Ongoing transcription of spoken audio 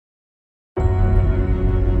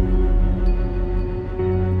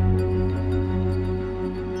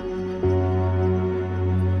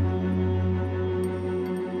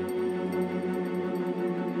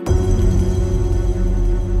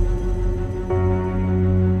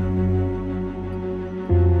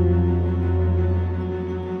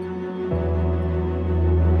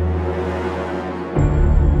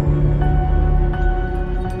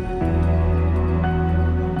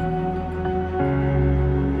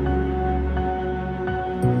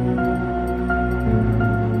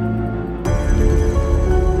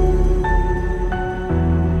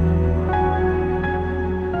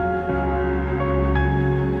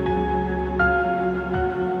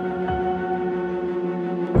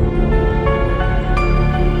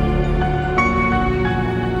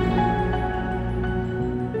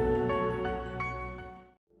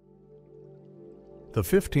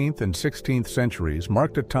The 15th and 16th centuries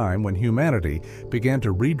marked a time when humanity began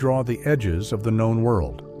to redraw the edges of the known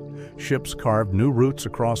world. Ships carved new routes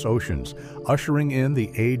across oceans, ushering in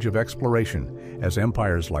the age of exploration, as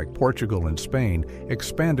empires like Portugal and Spain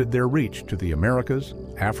expanded their reach to the Americas,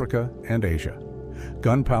 Africa, and Asia.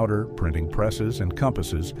 Gunpowder, printing presses, and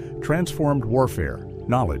compasses transformed warfare,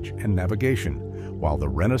 knowledge, and navigation, while the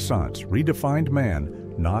Renaissance redefined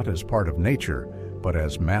man not as part of nature, but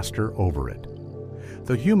as master over it.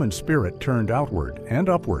 The human spirit turned outward and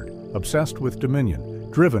upward, obsessed with dominion,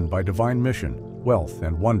 driven by divine mission, wealth,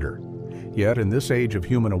 and wonder. Yet in this age of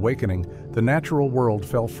human awakening, the natural world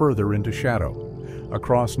fell further into shadow.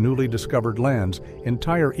 Across newly discovered lands,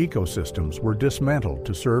 entire ecosystems were dismantled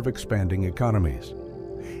to serve expanding economies.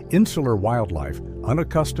 Insular wildlife,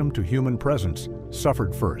 unaccustomed to human presence,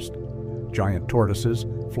 suffered first. Giant tortoises,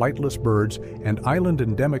 flightless birds, and island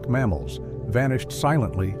endemic mammals vanished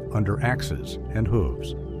silently under axes and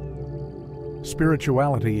hooves.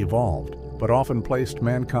 Spirituality evolved, but often placed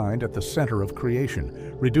mankind at the center of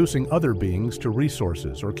creation, reducing other beings to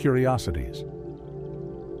resources or curiosities.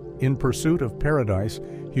 In pursuit of paradise,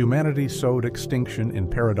 humanity sowed extinction in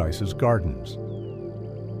paradise's gardens.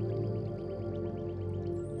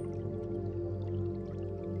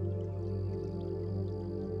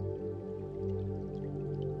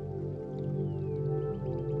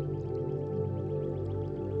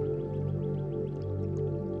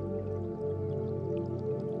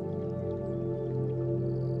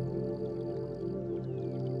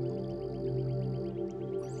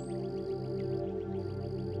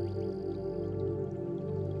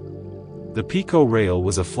 The Pico rail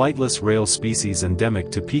was a flightless rail species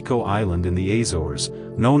endemic to Pico Island in the Azores,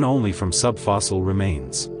 known only from subfossil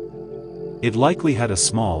remains. It likely had a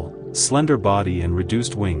small, slender body and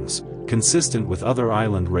reduced wings, consistent with other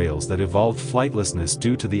island rails that evolved flightlessness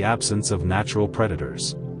due to the absence of natural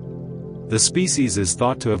predators. The species is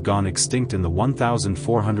thought to have gone extinct in the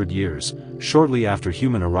 1,400 years, shortly after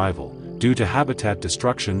human arrival, due to habitat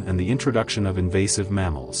destruction and the introduction of invasive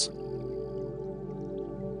mammals.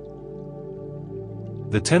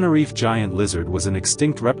 The Tenerife giant lizard was an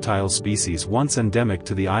extinct reptile species once endemic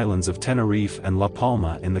to the islands of Tenerife and La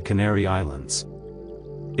Palma in the Canary Islands.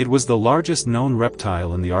 It was the largest known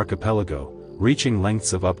reptile in the archipelago, reaching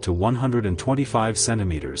lengths of up to 125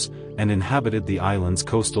 centimeters, and inhabited the island's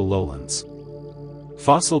coastal lowlands.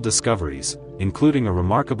 Fossil discoveries, including a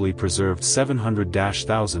remarkably preserved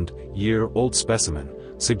 700,000-year-old specimen,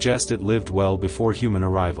 suggest it lived well before human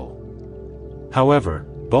arrival. However,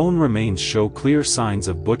 bone remains show clear signs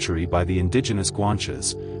of butchery by the indigenous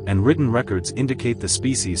Guanches, and written records indicate the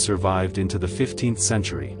species survived into the 15th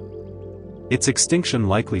century. Its extinction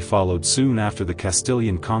likely followed soon after the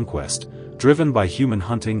Castilian conquest, driven by human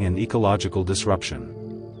hunting and ecological disruption.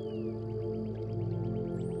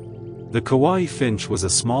 The Kauai finch was a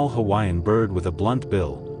small Hawaiian bird with a blunt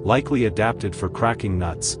bill, likely adapted for cracking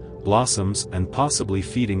nuts, blossoms, and possibly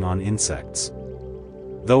feeding on insects.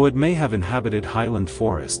 Though it may have inhabited highland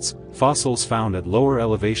forests, fossils found at lower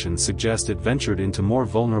elevations suggest it ventured into more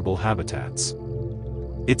vulnerable habitats.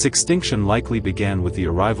 Its extinction likely began with the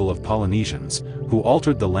arrival of Polynesians, who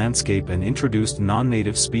altered the landscape and introduced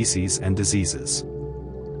non-native species and diseases.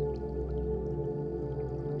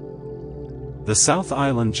 The South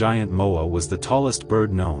Island giant moa was the tallest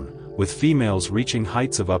bird known, with females reaching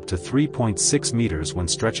heights of up to 3.6 meters when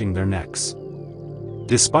stretching their necks.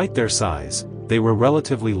 Despite their size, they were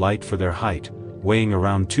relatively light for their height, weighing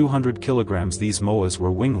around 200 kilograms. These moas were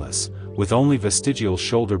wingless, with only vestigial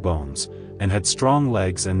shoulder bones, and had strong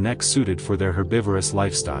legs and necks suited for their herbivorous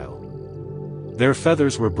lifestyle. Their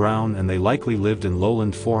feathers were brown and they likely lived in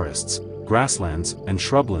lowland forests, grasslands, and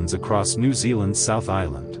shrublands across New Zealand's South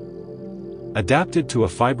Island. Adapted to a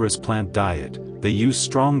fibrous plant diet, they use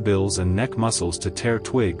strong bills and neck muscles to tear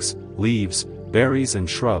twigs, leaves, berries and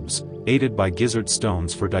shrubs, aided by gizzard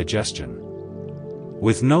stones for digestion.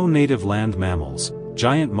 With no native land mammals,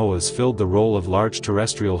 giant moas filled the role of large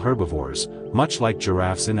terrestrial herbivores, much like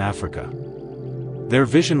giraffes in Africa. Their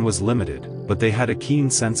vision was limited, but they had a keen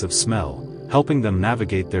sense of smell, helping them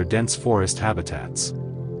navigate their dense forest habitats.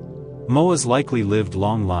 Moas likely lived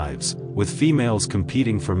long lives, with females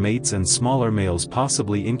competing for mates and smaller males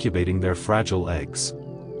possibly incubating their fragile eggs.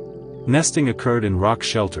 Nesting occurred in rock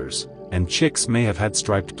shelters, and chicks may have had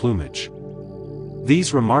striped plumage.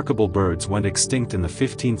 These remarkable birds went extinct in the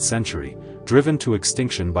 15th century, driven to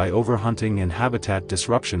extinction by overhunting and habitat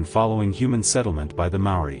disruption following human settlement by the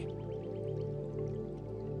Maori.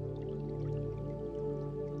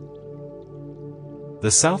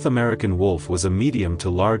 The South American wolf was a medium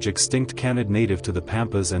to large extinct canid native to the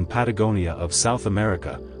Pampas and Patagonia of South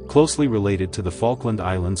America, closely related to the Falkland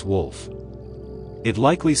Islands wolf. It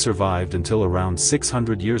likely survived until around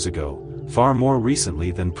 600 years ago, far more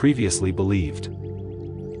recently than previously believed.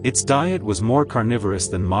 Its diet was more carnivorous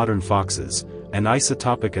than modern foxes, and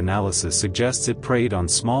isotopic analysis suggests it preyed on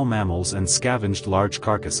small mammals and scavenged large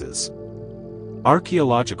carcasses.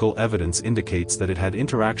 Archaeological evidence indicates that it had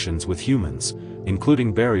interactions with humans,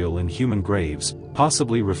 including burial in human graves,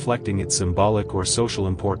 possibly reflecting its symbolic or social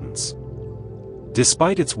importance.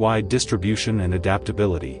 Despite its wide distribution and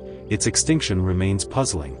adaptability, its extinction remains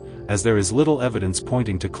puzzling, as there is little evidence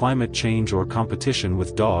pointing to climate change or competition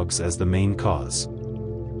with dogs as the main cause.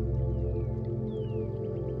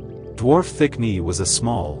 Dwarf thick-knee was a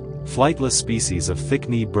small, flightless species of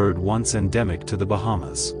thick-knee bird once endemic to the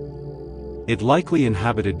Bahamas. It likely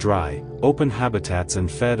inhabited dry, open habitats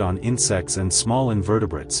and fed on insects and small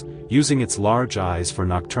invertebrates, using its large eyes for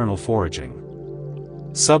nocturnal foraging.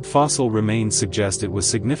 Subfossil remains suggest it was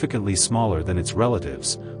significantly smaller than its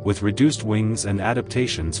relatives, with reduced wings and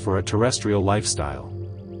adaptations for a terrestrial lifestyle.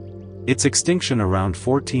 Its extinction around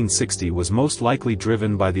 1460 was most likely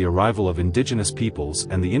driven by the arrival of indigenous peoples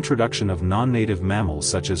and the introduction of non-native mammals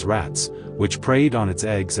such as rats, which preyed on its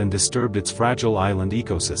eggs and disturbed its fragile island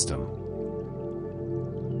ecosystem.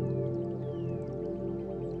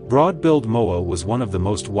 Broad-billed moa was one of the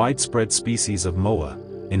most widespread species of moa,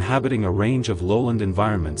 inhabiting a range of lowland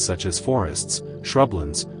environments such as forests,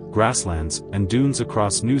 shrublands, grasslands, and dunes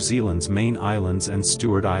across New Zealand's main islands and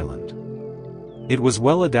Stewart Island. It was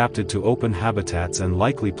well adapted to open habitats and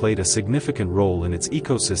likely played a significant role in its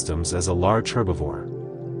ecosystems as a large herbivore.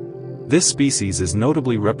 This species is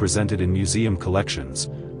notably represented in museum collections,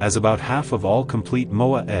 as about half of all complete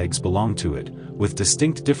moa eggs belong to it, with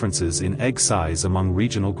distinct differences in egg size among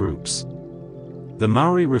regional groups. The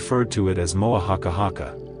Maori referred to it as moa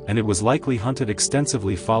haka-haka, and it was likely hunted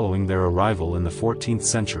extensively following their arrival in the 14th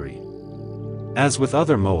century. As with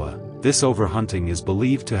other moa, this overhunting is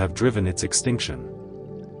believed to have driven its extinction.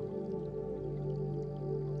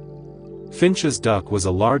 Finch's duck was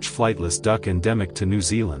a large flightless duck endemic to New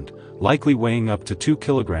Zealand, likely weighing up to 2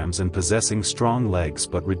 kilograms and possessing strong legs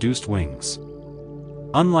but reduced wings.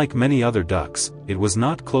 Unlike many other ducks, it was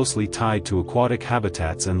not closely tied to aquatic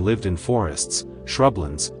habitats and lived in forests,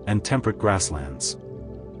 shrublands, and temperate grasslands.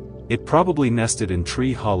 It probably nested in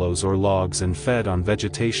tree hollows or logs and fed on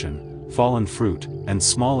vegetation, fallen fruit, and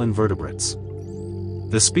small invertebrates.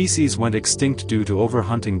 The species went extinct due to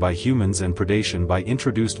overhunting by humans and predation by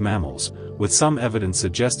introduced mammals, with some evidence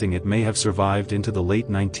suggesting it may have survived into the late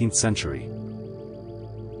 19th century.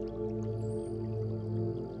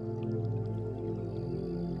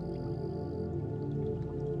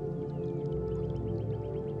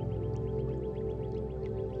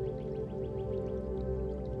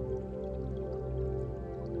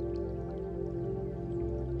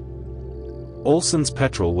 Olson's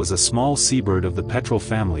petrel was a small seabird of the petrel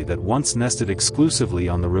family that once nested exclusively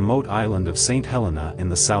on the remote island of St. Helena in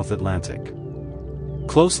the South Atlantic.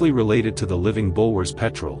 Closely related to the living bulwar's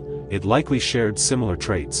petrel, it likely shared similar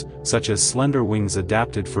traits, such as slender wings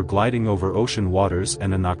adapted for gliding over ocean waters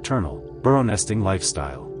and a nocturnal, burrow-nesting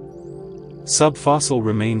lifestyle. Subfossil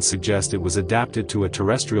remains suggest it was adapted to a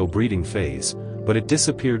terrestrial breeding phase, but it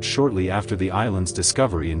disappeared shortly after the island's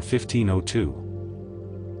discovery in 1502.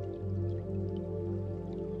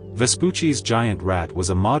 Vespucci's giant rat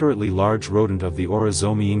was a moderately large rodent of the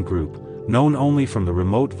Oryzomyine group, known only from the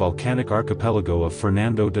remote volcanic archipelago of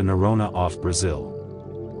Fernando de Noronha off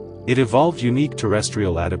Brazil. It evolved unique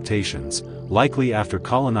terrestrial adaptations, likely after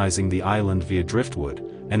colonizing the island via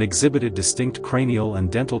driftwood, and exhibited distinct cranial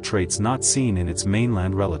and dental traits not seen in its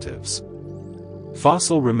mainland relatives.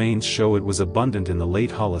 Fossil remains show it was abundant in the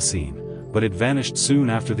late Holocene, but it vanished soon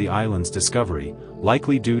after the island's discovery,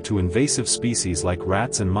 likely due to invasive species like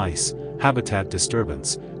rats and mice, habitat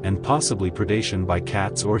disturbance, and possibly predation by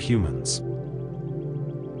cats or humans.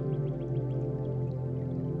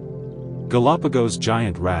 Galapagos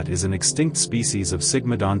giant rat is an extinct species of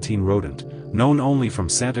sigmodontine rodent, known only from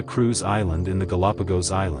Santa Cruz Island in the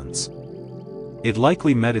Galapagos Islands. It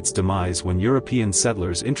likely met its demise when European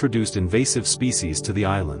settlers introduced invasive species to the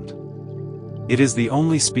island. It is the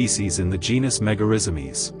only species in the genus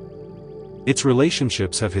Megarrhizomes. Its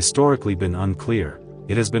relationships have historically been unclear.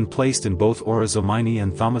 It has been placed in both Oryzomyini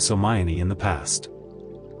and Thomsomyini in the past.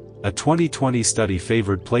 A 2020 study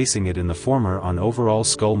favored placing it in the former on overall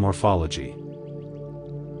skull morphology.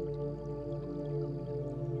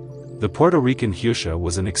 The Puerto Rican hutia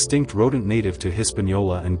was an extinct rodent native to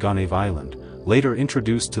Hispaniola and Gonave Island, later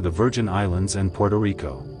introduced to the Virgin Islands and Puerto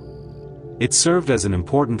Rico. It served as an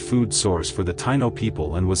important food source for the Taino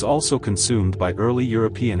people and was also consumed by early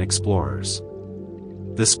European explorers.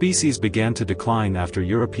 The species began to decline after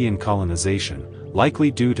European colonization,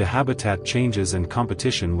 likely due to habitat changes and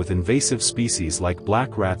competition with invasive species like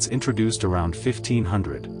black rats introduced around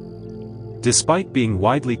 1500. Despite being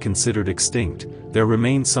widely considered extinct, there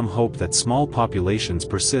remains some hope that small populations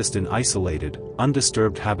persist in isolated,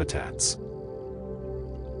 undisturbed habitats.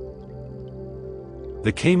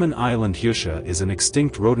 The Cayman Island Hutia is an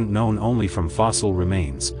extinct rodent known only from fossil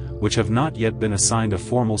remains, which have not yet been assigned a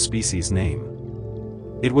formal species name.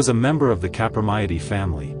 It was a member of the Capromyidae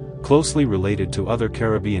family, closely related to other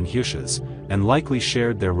Caribbean Hutias, and likely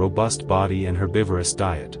shared their robust body and herbivorous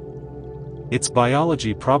diet. Its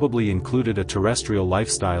biology probably included a terrestrial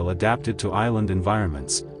lifestyle adapted to island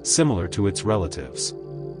environments, similar to its relatives.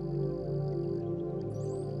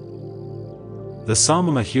 The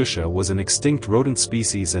Salmama hutia was an extinct rodent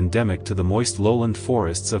species endemic to the moist lowland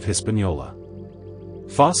forests of Hispaniola.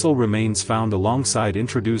 Fossil remains found alongside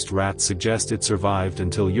introduced rats suggest it survived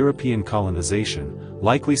until European colonization,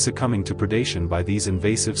 likely succumbing to predation by these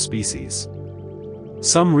invasive species.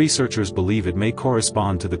 Some researchers believe it may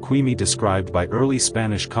correspond to the quimi described by early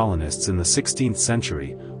Spanish colonists in the 16th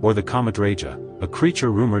century, or the comadraja, a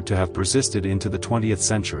creature rumored to have persisted into the 20th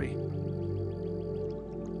century.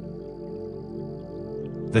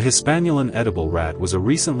 The Hispaniolan edible rat was a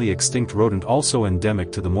recently extinct rodent also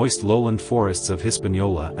endemic to the moist lowland forests of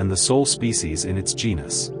Hispaniola and the sole species in its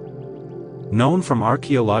genus. Known from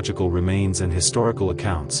archaeological remains and historical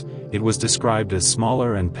accounts, it was described as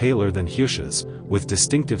smaller and paler than hutias, with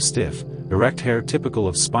distinctive stiff, erect hair typical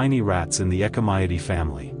of spiny rats in the Echomyidae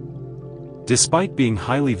family. Despite being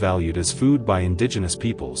highly valued as food by indigenous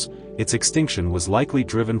peoples, its extinction was likely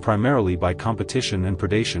driven primarily by competition and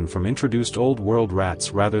predation from introduced Old World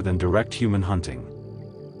rats rather than direct human hunting.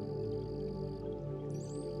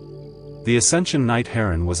 The Ascension night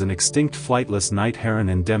heron was an extinct flightless night heron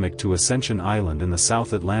endemic to Ascension Island in the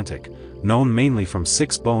South Atlantic, known mainly from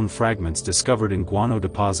 6 bone fragments discovered in guano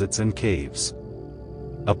deposits and caves.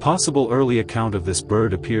 A possible early account of this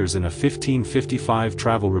bird appears in a 1555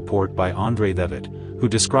 travel report by André Thevet, who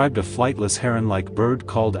described a flightless heron-like bird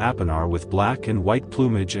called apinar with black and white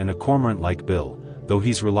plumage and a cormorant-like bill, though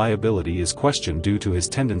his reliability is questioned due to his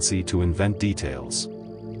tendency to invent details.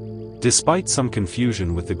 Despite some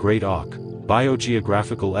confusion with the great auk,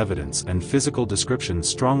 biogeographical evidence and physical descriptions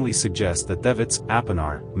strongly suggest that Thevet's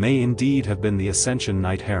apinar may indeed have been the Ascension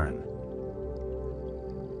night heron.